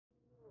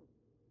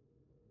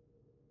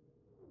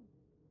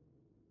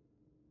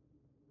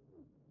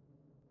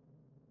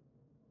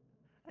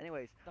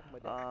Anyways,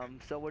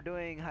 so we're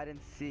doing hide and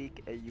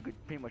seek. You could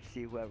pretty much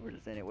see whoever's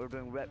in it. We're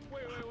doing Wait.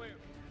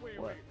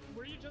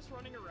 Were you just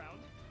running around?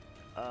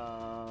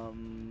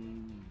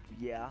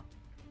 Yeah.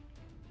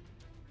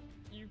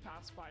 You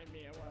passed by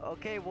me.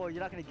 Okay, well,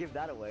 you're not gonna give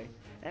that away.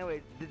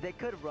 Anyway, they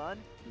could run.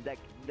 Like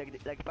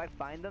if I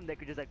find them, they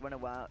could just like run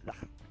around. Ugh,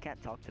 I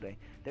can't talk today.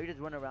 They could just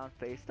run around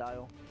face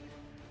style.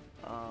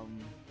 I'm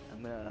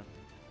gonna.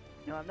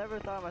 You know, I've never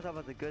thought of myself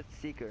as a good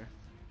seeker.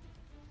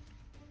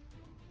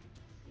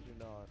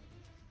 You're not.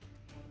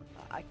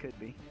 I could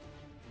be.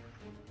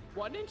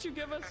 Why didn't you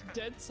give us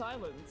dead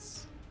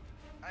silence?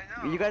 I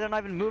know. You guys are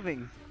not even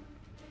moving.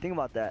 Think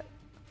about that.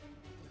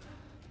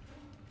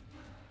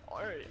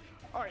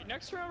 Alright,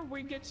 next round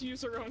we get to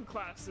use our own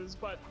classes,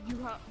 but we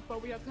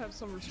have to have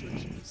some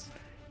restrictions.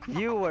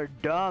 You were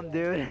dumb,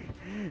 dude.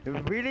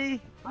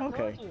 Really?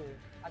 Okay.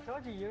 I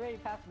told you already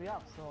passed me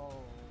up, so...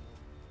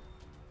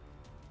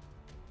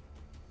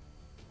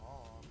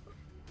 Oh.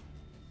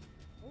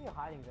 Where are you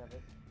hiding,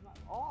 David?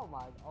 Oh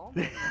my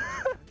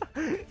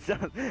So,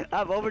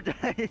 I'm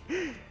overdrive.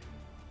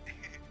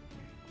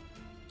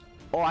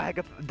 Oh, I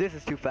hecka. This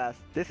is too fast.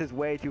 This is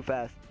way too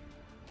fast.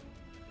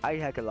 I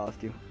hecka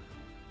lost you.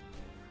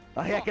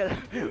 I hecka.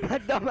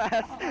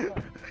 Dumbass.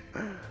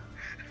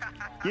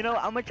 You know,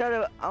 I'm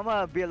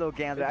gonna be a little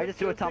gambler. I just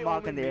threw a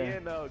tomahawk in the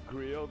air. Me and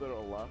Grill that are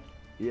left.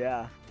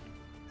 Yeah.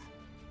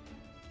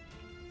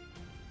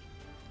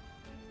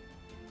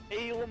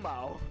 Hey,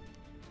 Llama.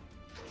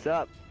 What's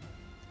up?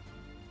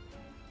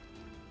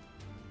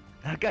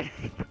 Okay.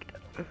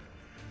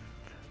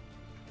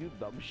 You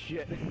dumb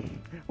shit.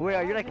 Wait,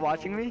 are you like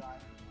watching me?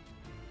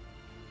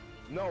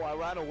 No, I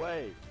ran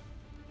away.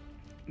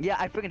 Yeah,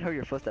 I freaking heard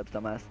your footsteps,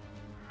 dumbass.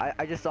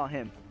 I just saw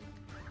him.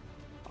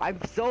 I'm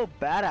so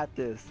bad at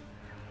this.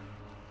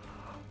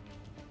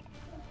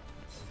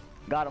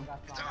 Got him.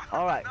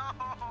 Alright. No.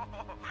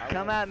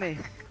 Come at me.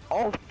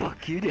 Oh,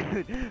 fuck you,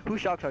 dude. Who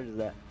shock charges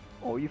that?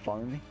 Oh, you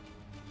following me?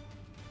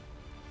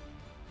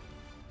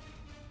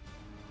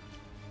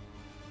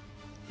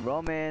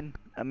 Roman,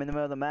 I'm in the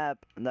middle of the map,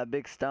 on that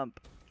big stump.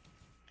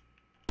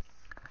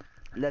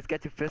 Let's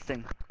get to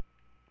fisting.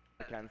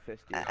 I can't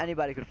fist you.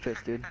 Anybody could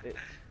fist, dude.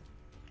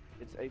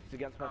 It's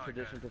against my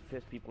tradition to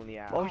fist people in the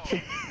ass. Oh,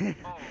 shit.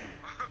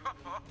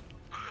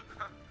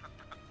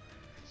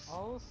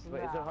 Oh,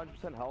 Wait, is it snap.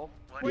 100% health?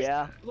 What?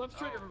 Yeah. Left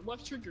trigger. Oh.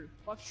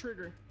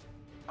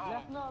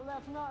 Left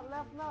nut.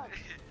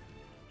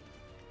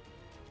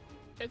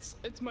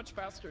 It's much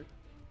faster.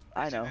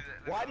 I know.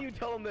 Why do you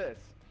tell him this?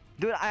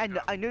 Dude, I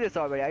knew this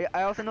already.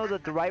 I also know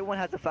that the right one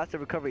has a faster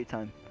recovery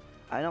time.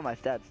 I know my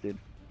stats, dude.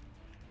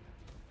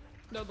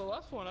 No, the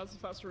left one has a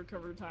faster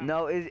recovery time.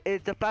 No,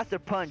 it's a faster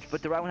punch,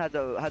 but the right one has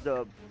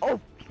a oh,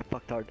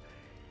 fucked hard.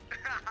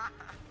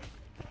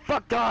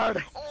 Fucked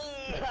hard.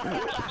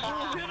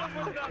 Oh. Hit him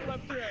with that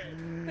left ray.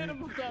 Hit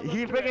him with that left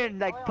He ray. freaking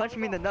like punched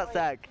me in the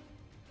nutsack.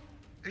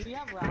 Do you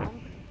have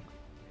rounds?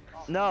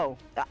 No,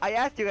 I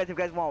asked you guys if you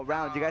guys want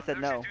rounds. You guys said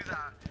no. We should do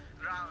that.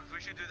 Rounds. We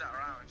should do that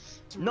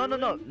rounds.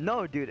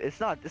 No, dude. It's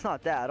not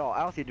that at all.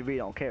 I honestly really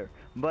don't care.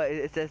 But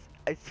it says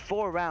it's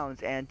 4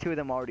 rounds and 2 of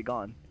them are already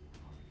gone.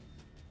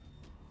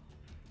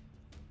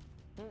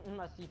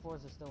 My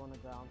C4s are still on the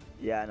ground.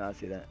 Yeah, I know. I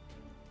see that.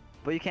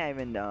 But you can't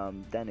even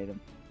detonate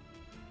them.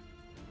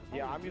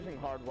 Yeah, I'm using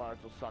hardwire,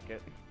 so suck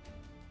it.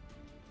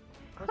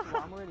 First of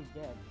all, I'm already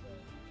dead,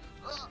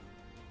 so...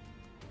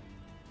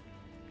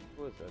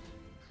 Who is this?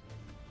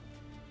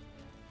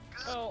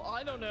 Oh,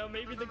 I don't know.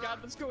 Maybe the guy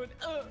that's going.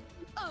 It's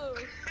my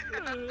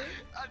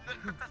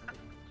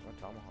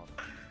tomahawk.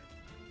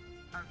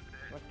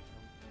 What?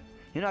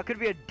 You know, I could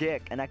be a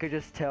dick and I could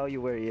just tell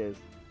you where he is.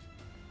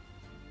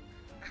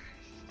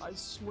 I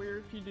swear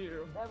if you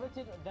do.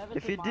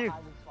 If you do.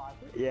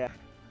 Yeah.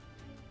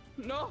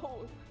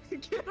 No!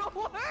 Get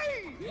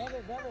away!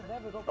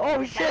 Devin, go.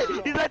 Oh shit!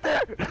 He's right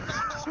there!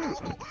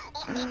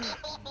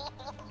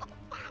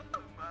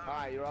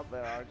 Alright, you're up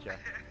there, aren't you?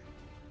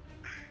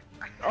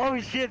 Oh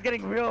shit! It's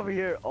getting real over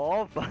here.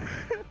 Oh fuck.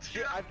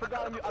 Shit, I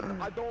forgot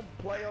I don't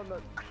play on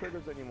the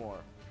triggers anymore.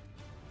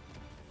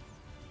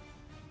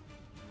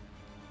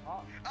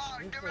 Oh,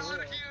 Get me out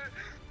of here!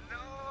 No.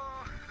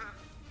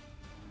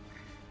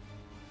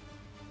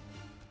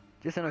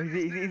 Just so know,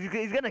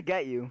 he's gonna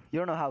get you. You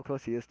don't know how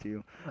close he is to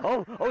you.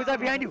 Oh, he's right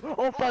behind you.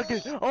 Oh fuck,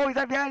 dude. Oh, he's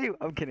right behind you.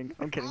 I'm kidding.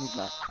 He's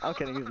not. I'm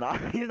kidding. He's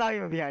not. He's not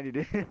even behind you,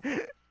 dude.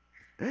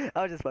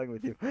 I was just fucking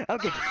with you.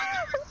 Okay.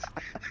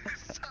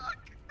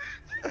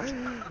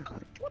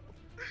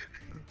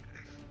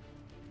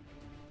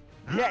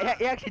 Yeah,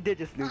 he actually did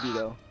just lose you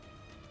though.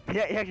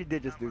 Yeah, he actually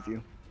did just lose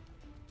you.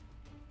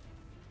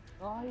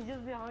 Oh, he's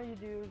just behind you,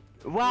 dude.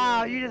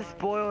 Wow, you just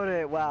spoiled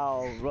it.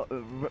 Wow,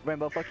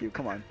 Rainbow, fuck you.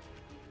 Come on.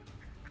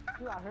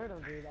 Dude, I heard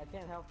him, dude. I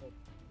can't help it.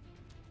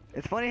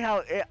 It's funny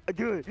how,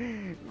 dude,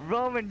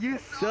 Roman, you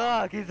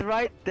suck. He's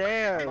right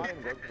there. Not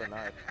even good for the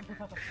knife.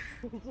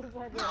 He's just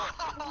right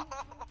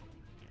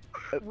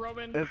there.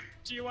 Roman,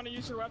 do you want to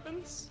use your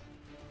weapons?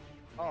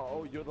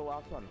 Oh, you're the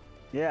last one.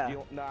 Yeah.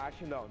 No,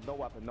 actually, no. No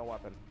weapon.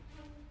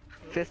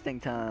 Fisting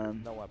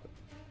time. No weapon.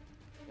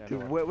 Yeah, Dude,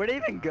 no, where'd he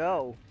even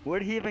go?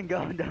 Where'd he even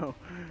go? No.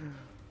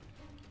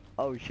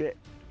 Oh shit.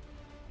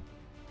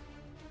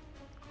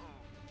 Oh,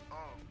 oh.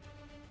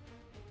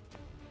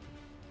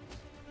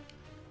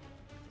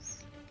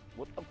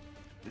 what the?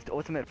 It's the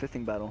ultimate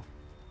fisting battle.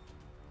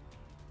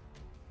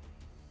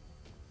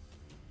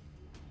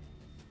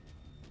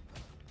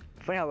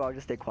 Funny how we all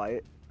just stay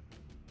quiet.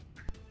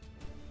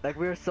 Like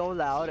we were so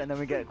loud and then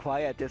we get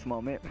quiet at this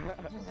moment.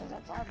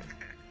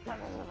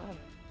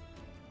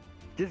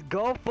 Just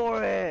go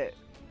for it!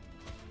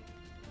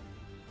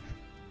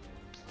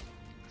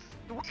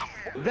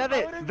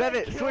 Vevit!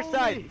 Vevit! Switch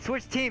sides!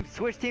 Switch teams!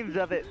 Switch teams,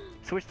 Vevit!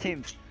 Switch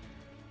teams.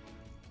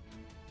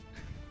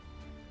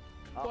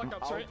 Black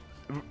Ops, right?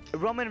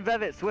 Roman and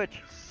Vevit,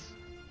 switch!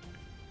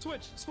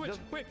 Switch,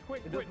 Just- quick,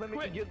 It doesn't,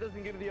 quick. it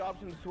doesn't give you the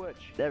option to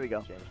switch. There we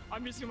go. James.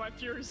 I'm using my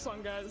Fury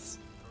Song, guys.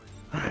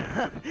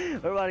 We're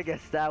about to get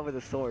stabbed with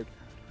a sword.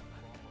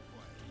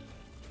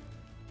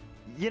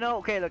 You know,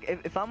 okay, look,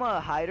 if I'm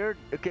a hider,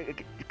 okay,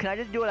 can I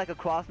just do it like a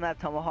cross map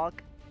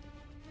tomahawk?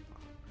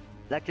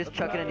 Like just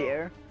chuck it in the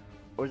air?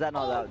 Or is that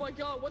not Oh allowed? my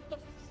god, what the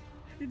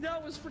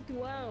that was freaking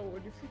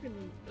loud. You freaking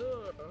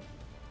ugh.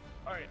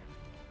 Alright.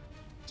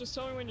 Just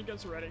tell me when you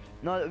guys are ready.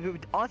 No,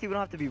 honestly, we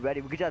don't have to be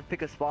ready. We could just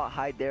pick a spot,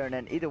 hide there, and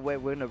then either way,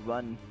 we're gonna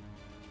run.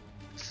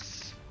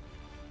 Let's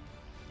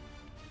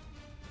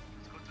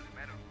go to the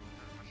meadow.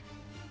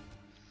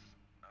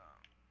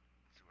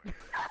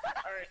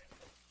 Alright.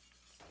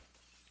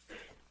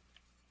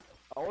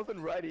 I wasn't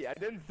ready. I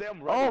didn't say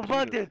I'm Oh, ready.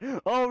 fuck Jesus.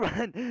 it! Oh,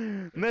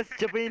 run! Miss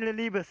Jabin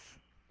Liebes.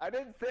 I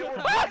didn't say I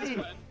was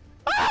ready.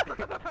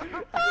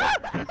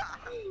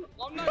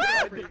 I'm not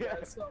gonna for you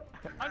guys, so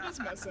I'm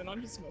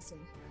just messing,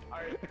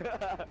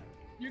 Alright.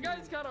 You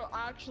guys gotta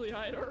actually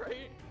hide,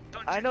 alright?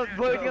 I know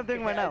what I'm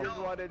doing right I now. just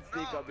wanted to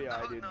sneak up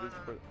behind you. Just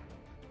for...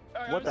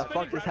 Alright, What I'm the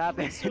spinning fuck just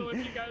rapidly, happened? So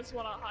if you guys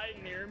wanna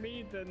hide near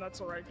me, then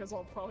that's alright, because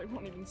I'll probably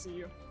won't even see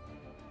you.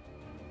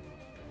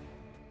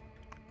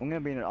 I'm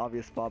gonna be in an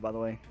obvious spot, by the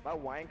way. My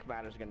wank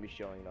matter's gonna be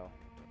showing though.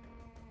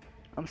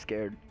 I'm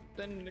scared.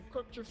 Then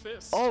cook your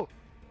fist. Oh!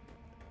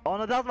 Oh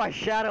no, that was my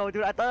shadow,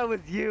 dude. I thought it was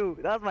you.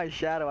 That was my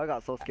shadow. I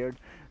got so scared.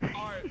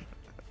 Alright.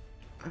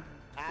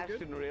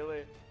 Ashton,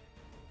 really?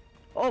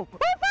 Oh! Oh,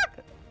 fuck!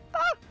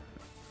 Ah!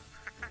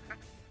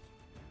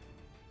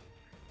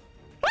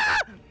 Ah!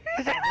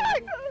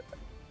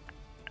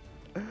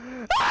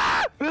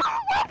 Ah!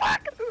 Oh,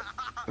 fuck!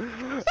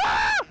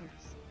 Ah!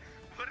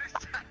 What is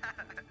that?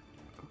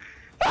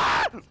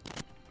 Ah!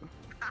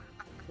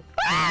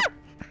 Ah!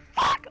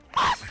 Fuck!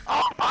 Fuck!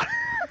 Oh, fuck!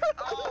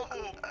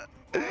 Oh!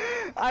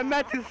 I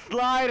meant to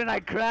slide and I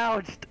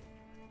crouched.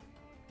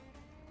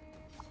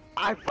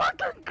 I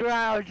fucking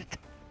crouched.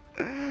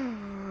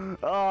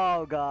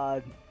 Oh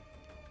god.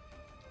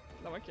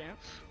 No, I can't.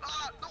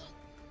 Ah,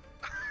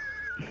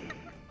 no!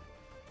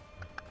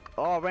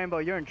 Oh, Rainbow,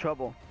 you're in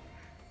trouble.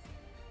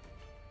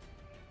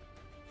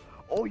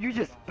 Oh, you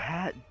just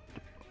bad.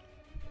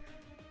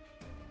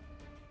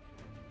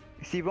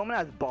 See, Roman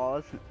has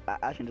balls.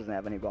 Ashton doesn't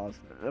have any balls.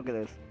 Look at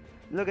this.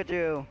 Look at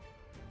you.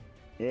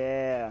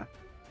 Yeah.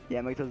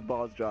 Yeah, make those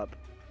balls drop.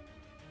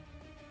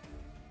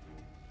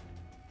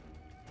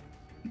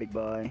 Big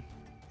boy.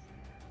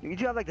 You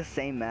do have like the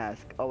same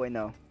mask. Oh wait,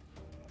 no.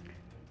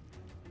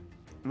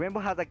 Rainbow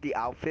has like the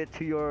outfit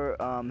to your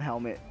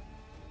helmet.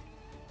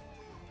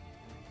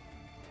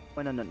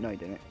 Oh no, no, he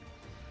didn't.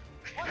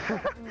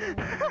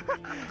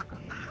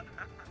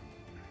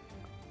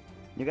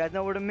 You guys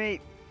know where to meet.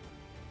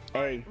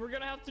 Hey. We're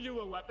gonna have to do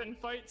a weapon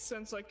fight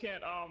since I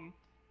can't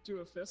do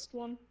a fist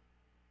one.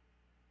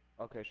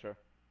 Okay, sure.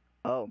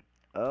 Oh.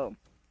 Oh.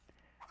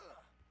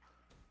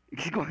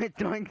 He's going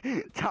throwing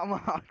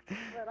tomahawk.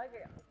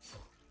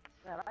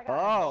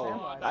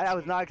 Oh, I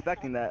was not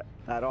expecting that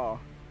at all.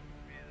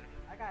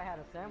 That guy had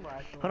a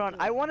samurai sword. Hold on,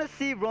 I want to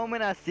see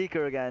Roman as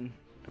Seeker again.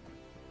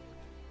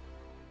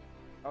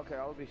 Okay,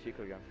 I'll be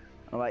Seeker again.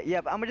 Alright,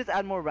 yeah, but I'm gonna just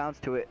add more rounds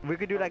to it. We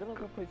could do like. I'm gonna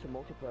go play some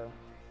multiplayer.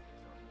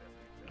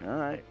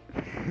 Alright.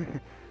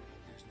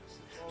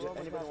 Yeah,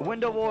 anybody want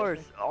Window some Wars.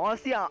 multiplayer?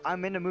 Honestly,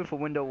 I'm in the mood for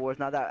Window Wars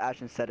now that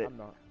Ashton said it. I'm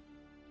not.